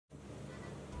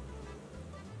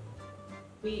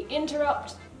We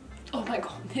interrupt, oh my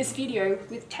god, this video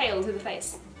with tail to the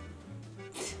face.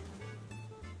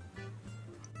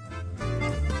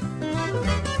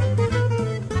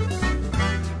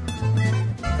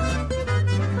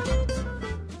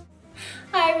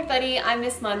 Hi everybody, I'm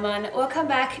Miss MonMon. Welcome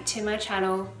back to my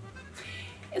channel.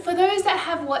 For those that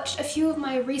have watched a few of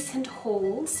my recent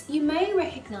hauls, you may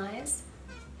recognize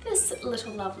this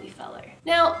little lovely fellow.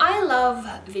 Now, I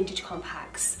love vintage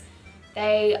compacts.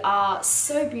 They are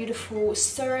so beautiful,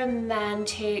 so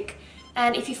romantic,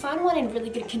 and if you find one in really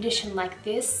good condition like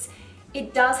this,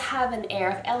 it does have an air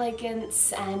of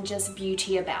elegance and just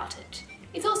beauty about it.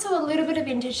 It's also a little bit of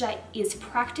vintage that is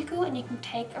practical and you can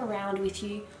take around with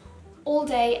you all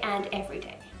day and every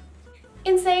day.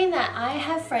 In saying that, I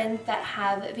have friends that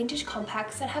have vintage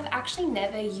compacts that have actually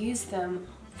never used them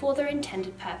for their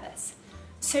intended purpose.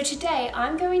 So today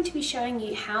I'm going to be showing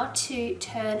you how to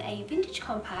turn a vintage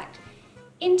compact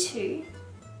into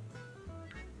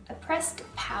a pressed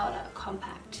powder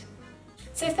compact.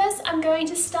 So first I'm going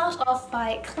to start off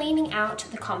by cleaning out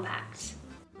the compact.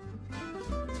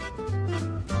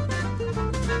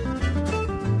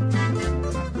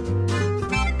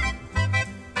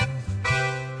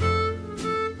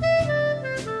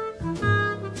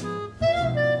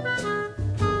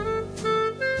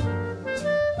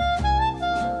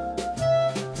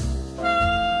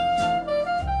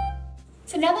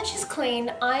 So now that she's clean,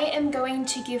 I am going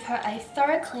to give her a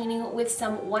thorough cleaning with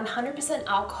some 100%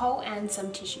 alcohol and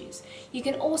some tissues. You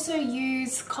can also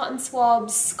use cotton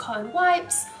swabs, cotton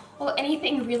wipes, or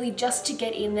anything really just to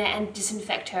get in there and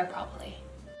disinfect her properly.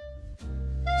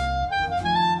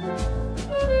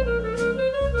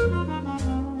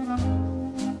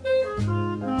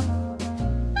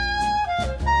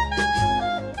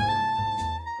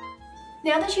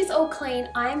 Now that she's all clean,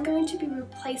 I am going to be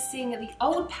replacing the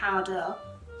old powder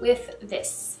with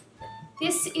this.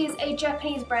 This is a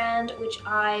Japanese brand which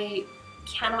I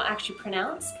cannot actually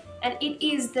pronounce, and it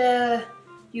is the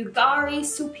Yugari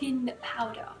Supin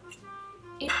powder.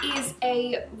 It is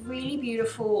a really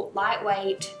beautiful,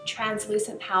 lightweight,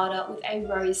 translucent powder with a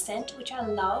rose scent, which I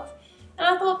love. And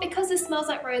I thought because this smells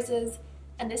like roses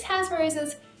and this has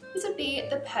roses, this would be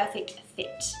the perfect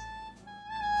fit.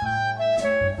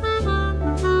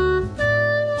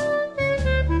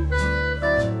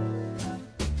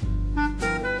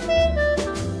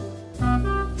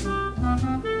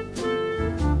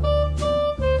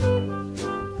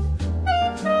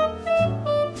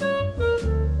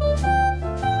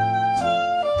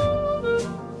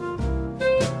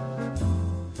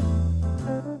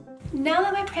 Now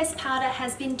that my pressed powder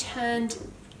has been turned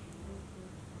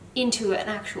into an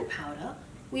actual powder,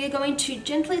 we are going to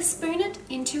gently spoon it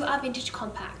into our vintage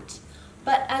compact.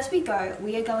 But as we go,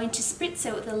 we are going to spritz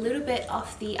it with a little bit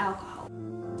of the alcohol.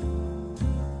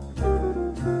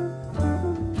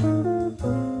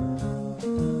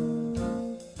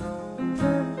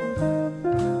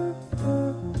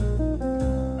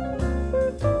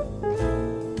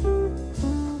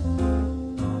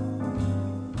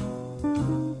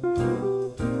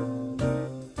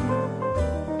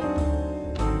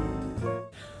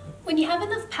 When you have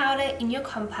enough powder in your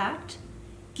compact,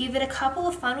 give it a couple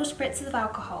of final spritzes of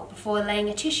alcohol before laying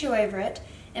a tissue over it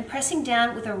and pressing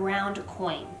down with a round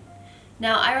coin.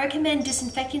 Now, I recommend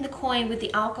disinfecting the coin with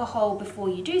the alcohol before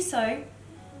you do so,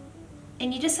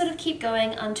 and you just sort of keep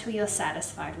going until you're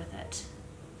satisfied with it.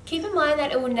 Keep in mind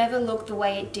that it will never look the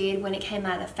way it did when it came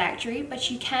out of the factory, but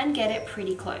you can get it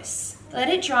pretty close. Let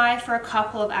it dry for a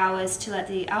couple of hours to let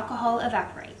the alcohol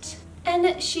evaporate.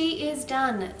 And she is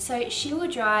done. So she will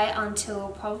dry until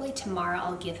probably tomorrow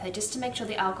I'll give her, just to make sure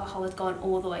the alcohol has gone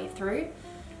all the way through.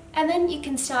 And then you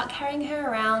can start carrying her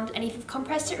around, and if you've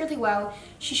compressed it really well,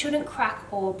 she shouldn't crack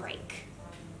or break.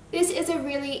 This is a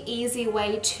really easy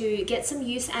way to get some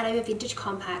use out of your vintage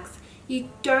compacts. You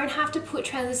don't have to put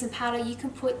translucent powder, you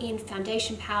can put in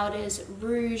foundation powders,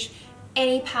 rouge,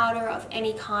 any powder of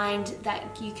any kind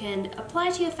that you can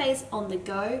apply to your face on the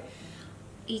go.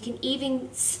 You can even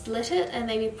split it and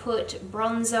maybe put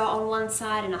bronzer on one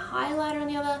side and a highlighter on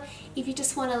the other if you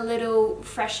just want a little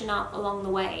freshen up along the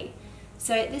way.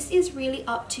 So this is really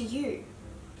up to you.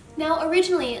 Now,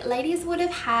 originally ladies would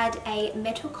have had a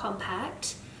metal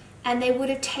compact and they would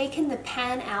have taken the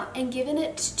pan out and given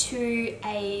it to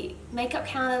a makeup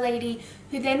counter lady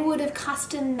who then would have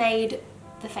custom made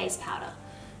the face powder.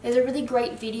 There's a really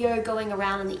great video going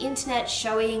around on the internet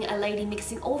showing a lady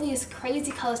mixing all these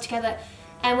crazy colors together,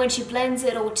 and when she blends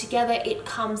it all together, it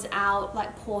comes out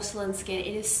like porcelain skin.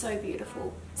 It is so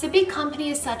beautiful. So big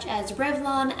companies such as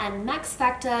Revlon and Max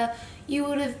Factor, you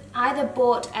would have either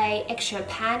bought a extra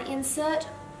pan insert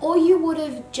or you would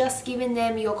have just given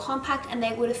them your compact and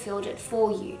they would have filled it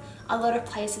for you. A lot of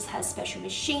places have special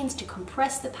machines to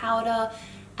compress the powder,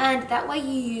 and that way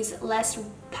you use less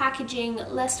packaging,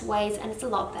 less waste, and it's a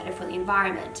lot better for the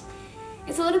environment.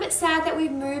 It's a little bit sad that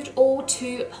we've moved all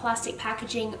to plastic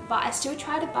packaging, but I still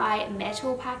try to buy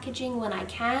metal packaging when I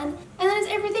can. And that is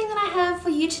everything that I have for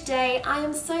you today. I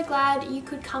am so glad you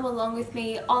could come along with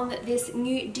me on this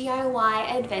new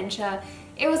DIY adventure.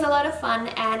 It was a lot of fun,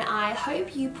 and I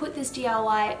hope you put this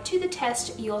DIY to the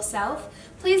test yourself.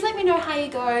 Please let me know how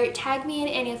you go. Tag me in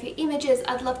any of your images.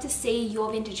 I'd love to see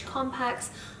your vintage compacts.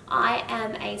 I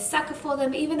am a sucker for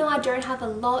them. Even though I don't have a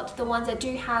lot, the ones I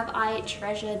do have I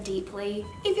treasure deeply.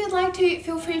 If you'd like to,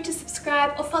 feel free to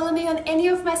subscribe or follow me on any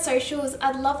of my socials.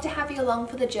 I'd love to have you along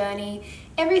for the journey.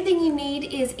 Everything you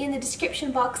need is in the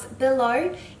description box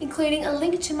below, including a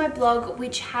link to my blog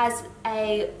which has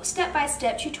a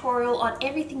step-by-step tutorial on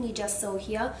everything you just saw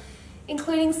here,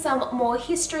 including some more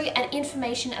history and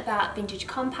information about vintage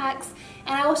compacts,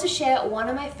 and I also share one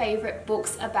of my favorite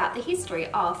books about the history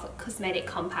of cosmetic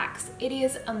compacts. It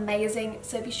is amazing,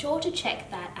 so be sure to check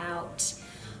that out.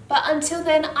 But until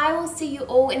then, I will see you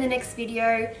all in the next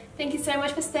video. Thank you so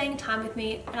much for spending time with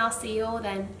me, and I'll see you all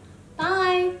then.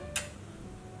 Bye!